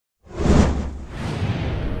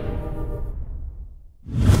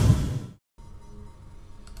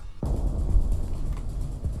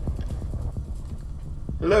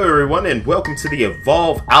Hello everyone and welcome to the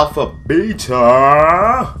Evolve Alpha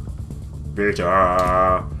Beta.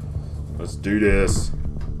 Let's do this.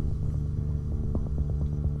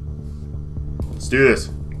 Let's do this.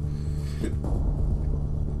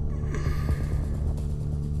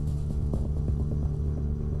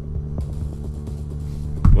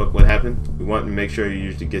 What happened? We want to make sure you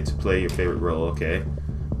usually get to play your favorite role, okay?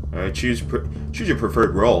 Alright, choose your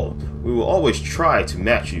preferred role. We will always try to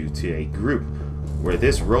match you to a group where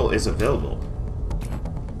this role is available.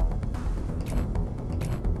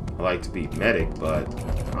 I like to be medic, but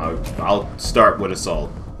I'll start with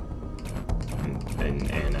assault, and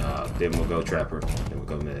then we'll go trapper, then we'll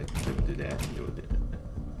go medic, then we'll do that.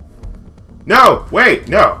 No, wait,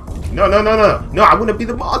 no, no, I want to be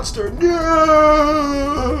the monster.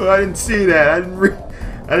 No, I didn't see that.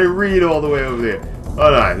 I didn't read all the way over there.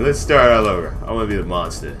 Hold on, let's start all over. I want to be the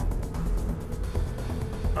monster.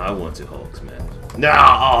 I want to Hulk smash. No!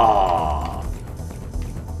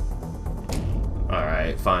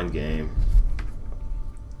 Alright, fine game.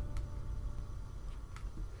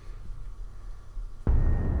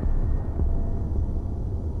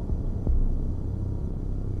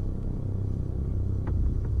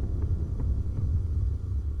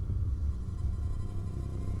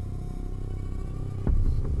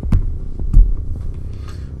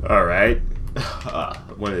 Alright. I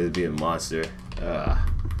wanted to be a monster.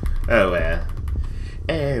 Oh well.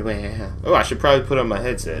 Anyway. Oh, I should probably put on my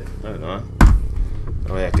headset. I don't know.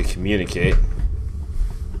 That way I could communicate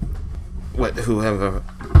with whoever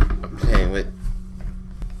I'm playing with.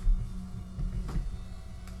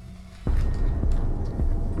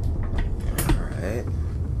 Alright.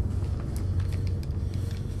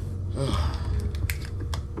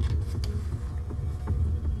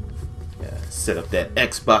 Yeah, set up that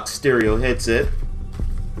Xbox stereo headset.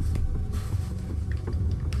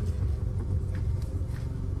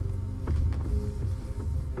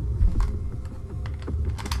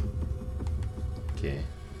 Okay.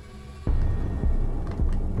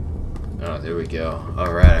 Oh, there we go.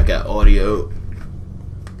 Alright, I got audio.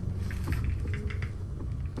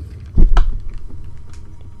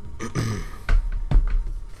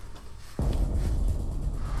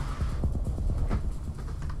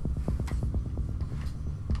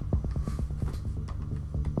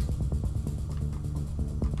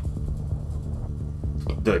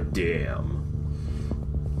 The damn.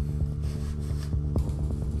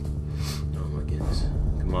 Oh my goodness.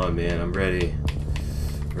 Come on, man, I'm ready.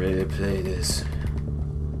 Ready to play this.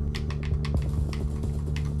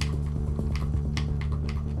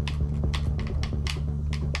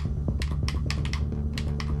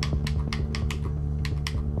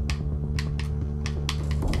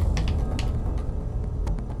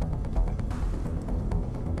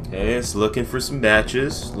 Okay, it's looking for some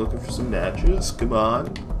matches. Looking for some matches. Come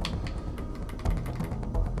on.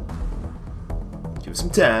 Give it some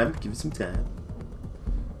time. Give it some time.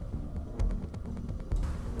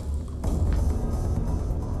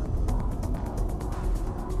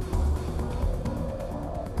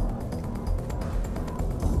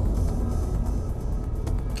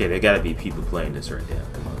 Okay, there gotta be people playing this right now.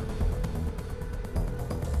 Come on.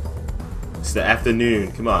 It's the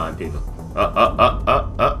afternoon. Come on, people.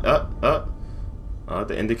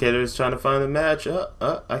 The indicator is trying to find a match.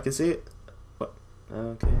 I can see it. What?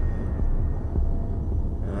 Okay.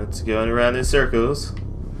 It's going around in circles.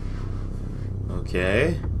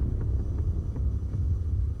 Okay.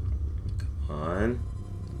 Come on.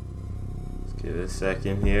 Let's give it a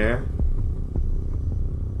second here.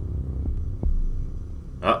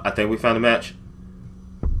 Oh, I think we found a match.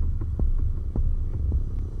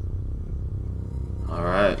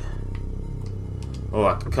 Alright. Oh,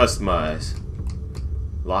 I can customize.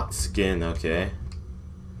 Locked skin, okay.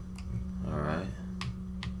 Alright.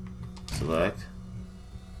 Select.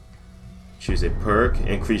 Choose a perk.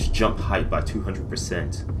 Increase jump height by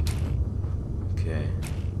 200%. Okay.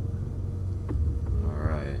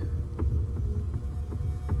 Alright.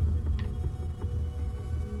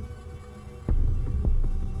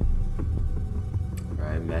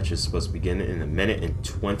 Alright, match is supposed to begin in 1 minute and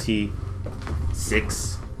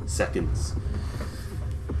 26 seconds.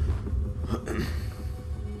 Alright,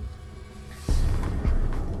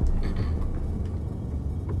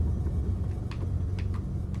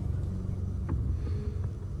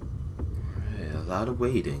 a lot of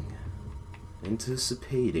waiting.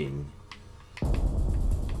 Anticipating.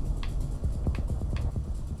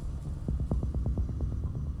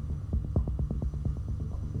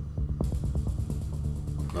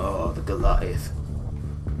 Oh, the Goliath.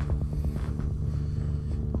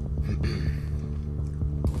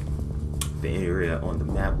 The area on the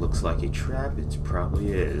map looks like a trap. It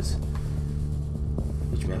probably is.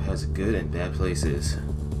 Each map has good and bad places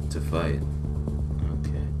to fight.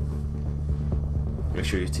 Okay. Make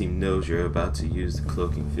sure your team knows you're about to use the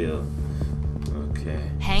cloaking field. Okay.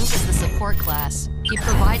 Hank is the support class. He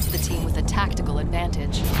provides the team with a tactical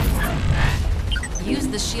advantage. Use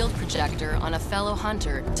the shield projector on a fellow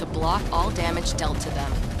hunter to block all damage dealt to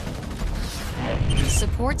them.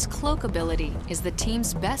 Support's cloak ability is the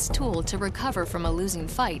team's best tool to recover from a losing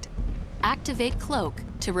fight. Activate cloak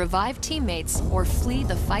to revive teammates or flee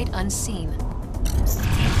the fight unseen.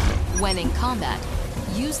 When in combat,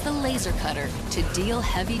 use the laser cutter to deal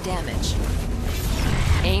heavy damage.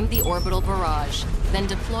 Aim the orbital barrage, then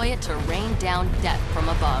deploy it to rain down death from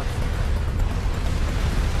above.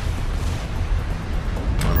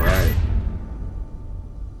 Alright.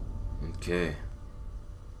 Okay.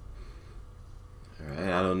 Alright,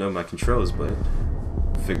 I don't know my controls, but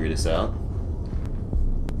I'll figure this out.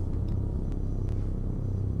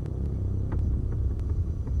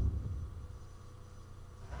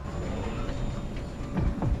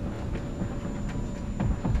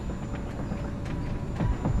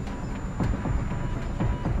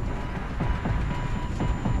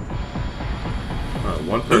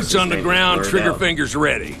 Boots on the ground, trigger fingers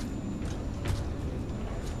ready.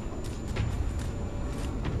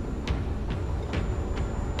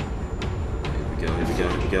 Here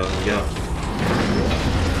we go.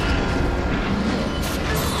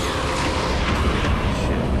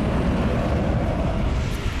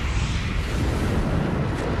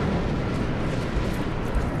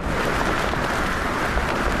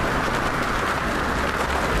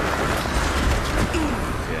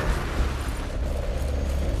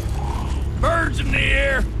 Birds in the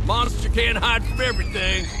air. Monster can't hide from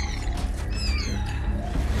everything.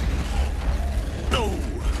 No.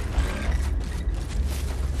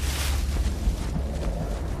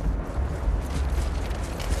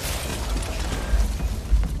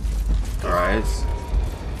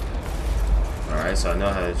 Alright, so I know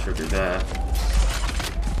how to trigger that.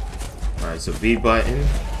 Alright, so B button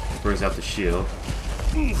brings out the shield.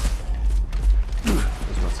 Where's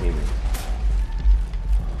my teammate?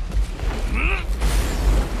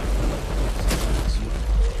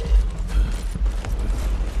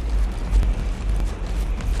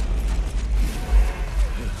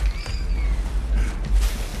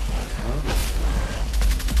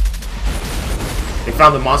 They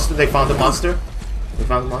found the monster? They found the monster? They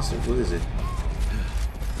found the monster? What is it?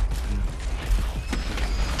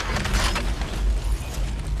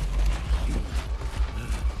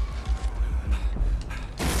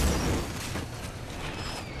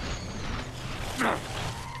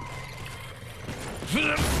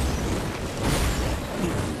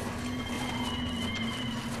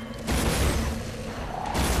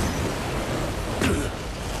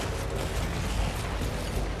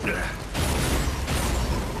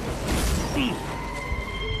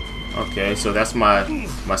 Okay, so that's my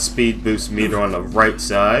speed boost meter on the right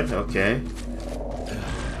side. Okay.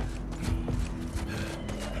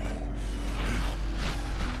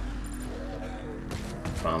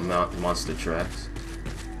 Found monster tracks.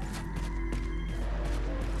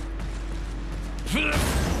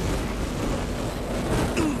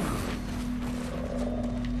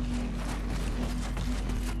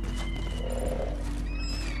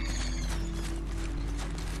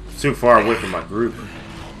 Too far away from my group.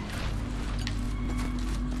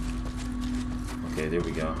 Okay, there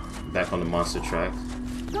we go. Back on the monster track.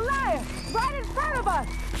 Goliath! Right in front of us!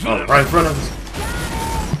 Oh, right in front of us!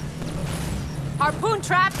 Harpoon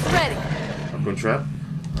trap ready. Harpoon trap?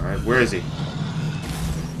 Alright, where is he?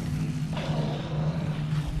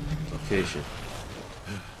 Location.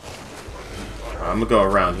 Alright, I'm gonna go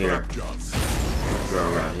around here.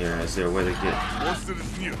 Go around here. Is there a way to get...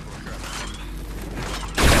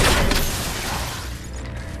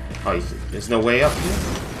 Oh, there's no way up here?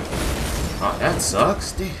 Oh, that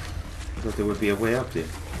sucks. Damn. I thought there would be a way up there.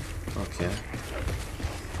 Okay.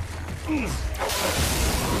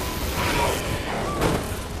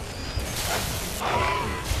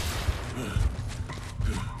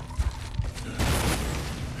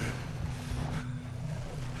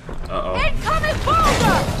 Uh-oh. Incoming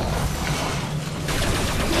boulder!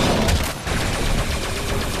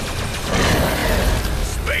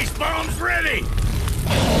 Space bombs ready!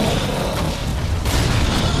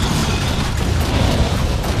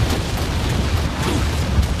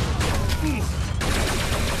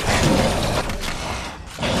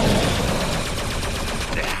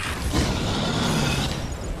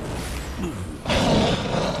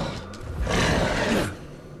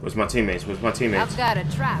 Where's my teammates? Where's my teammates? I've got a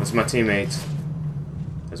trap. Where's my teammates?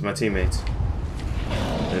 Where's my teammates?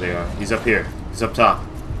 they are. He's up here. He's up top.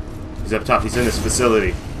 He's up top. He's in this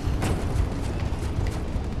facility.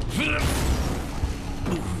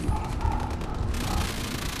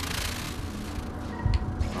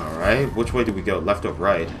 Alright, which way do we go? Left or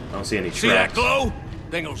right? I don't see any tracks. See that glow?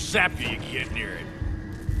 Thing will zap you if you get near it.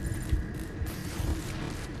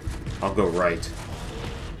 I'll go right.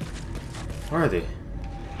 Where are they?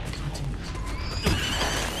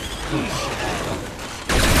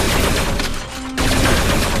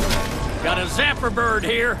 Got a zapper bird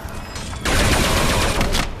here.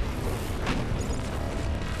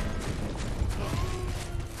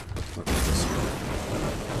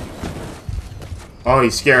 Oh,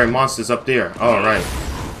 he's scaring monsters up there. Oh, right.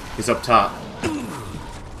 He's up top.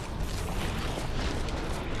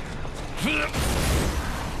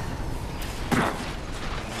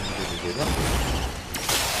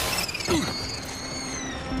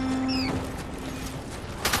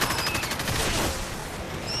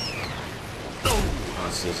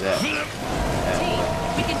 Is that? Team,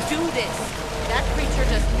 we can do this. That creature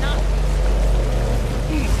does not.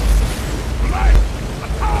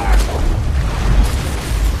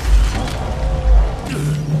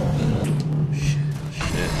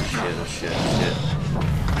 Shit.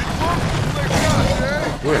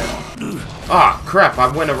 Where? Ah, crap! I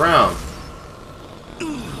went around.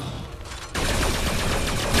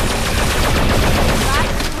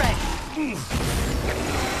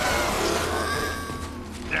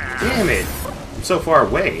 Damn it! I'm so far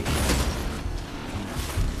away.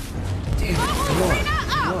 Damn it!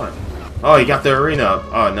 Come on! Oh, you got the arena up.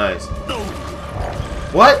 Oh, nice.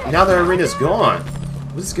 What? Now the arena's gone.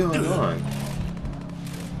 What's going on?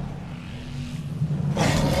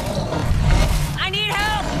 I need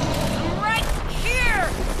help! I'm right here!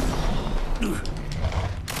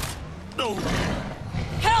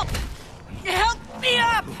 Help! Help me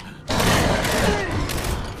up!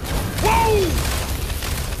 Whoa!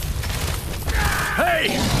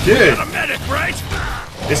 Hey! Dude! Got a medic, right?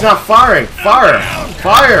 It's not firing! Fire!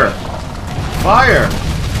 Fire! Fire!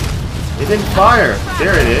 It didn't fire!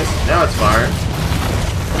 There it is. Now it's firing.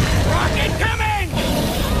 Rocket coming!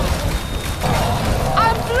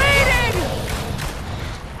 I'm bleeding!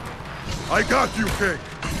 I got you, King.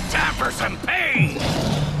 Time for some pain!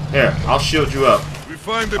 Here, I'll shield you up. We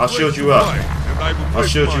find a I'll place shield to you up. hide, and I will I'll place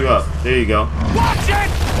shield you mine. up. There you go. Watch it!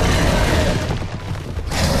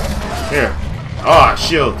 Here. Ah,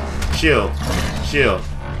 shield. Shield. Shield.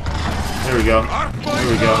 There we go. There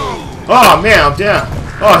we go. Oh, man, I'm down.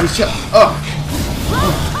 Oh, he's shot. Oh.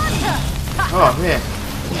 Oh, man.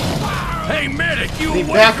 Hey, medic, you Need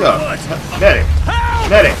away back from up. us. Medic. Help!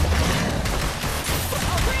 Medic.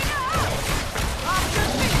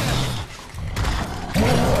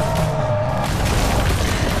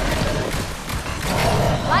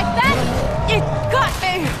 Like that? It got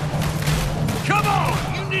me! Come on,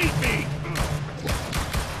 you need me.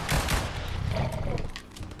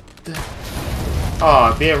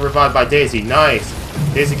 Oh, being revived by Daisy. Nice.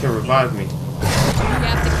 Daisy can revive me. You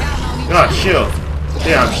have to count on each Ah, shield.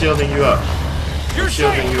 Yeah, I'm shielding you up. You're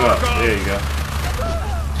Shielding safe, you up. Marco. There you go.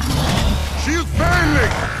 Shield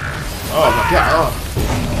failing! Oh my god. Oh.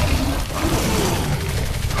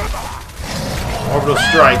 Orbital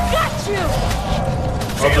strike. Got you!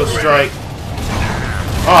 Orbital strike.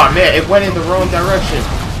 Oh man, it went in the wrong direction.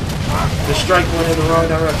 The strike went in the wrong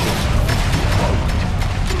direction.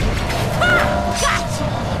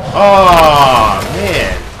 Oh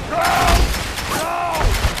man.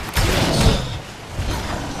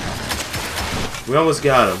 We almost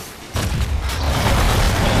got him.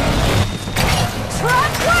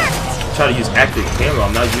 Try to use active camera.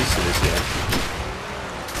 I'm not used to this yet.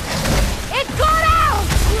 It got out!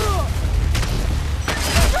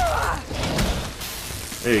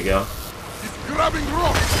 There you go. It's grabbing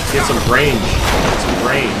rocks! Get some range. Get some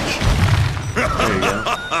range. There you go.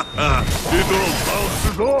 It all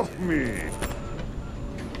bounces off me!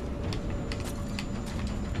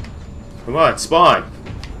 Come on, spawn.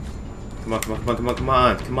 Come on, come on, come on, come on, come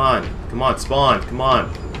on, come on. Come on, spawn, come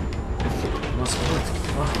on. Come on, spawn,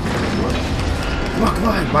 come on. Come on, come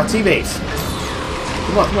on, my teammates.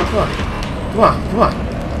 Come on, come on, come on. Come on, come on.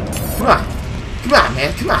 Come on. Come on,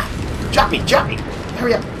 man, come on. Drop me, drop me.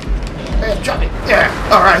 Hurry up. Hurry up, drop me. Yeah.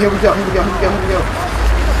 Alright, here we go, here we go, here we go, here we go.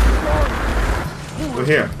 We're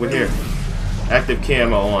here, we're here. Active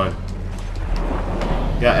camo on.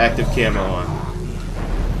 Got active camo on.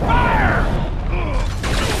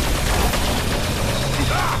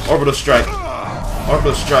 Orbital strike.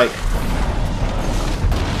 Orbital strike.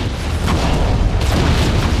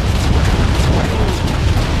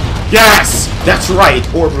 Yes! That's right!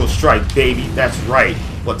 Orbital strike, baby. That's right.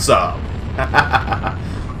 What's up?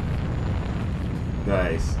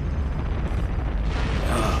 Nice.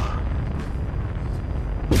 Ah.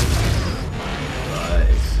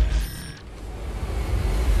 Nice.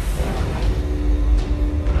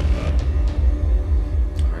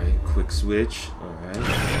 Alright, quick switch.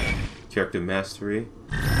 Alright. Character mastery.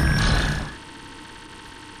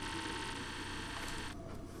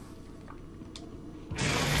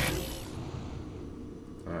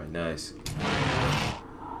 Alright, nice.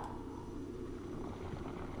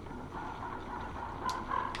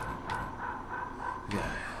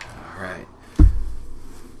 Alright.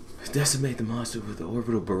 Decimate the monster with the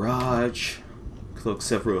orbital barrage. Cloak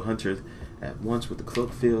several hunters at once with the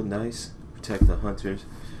cloak field. Nice. Protect the hunters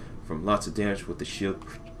from lots of damage with the shield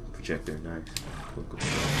projector. Nice. Cloak of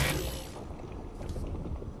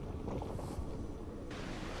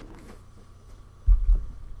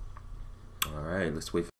Alright, let's wait for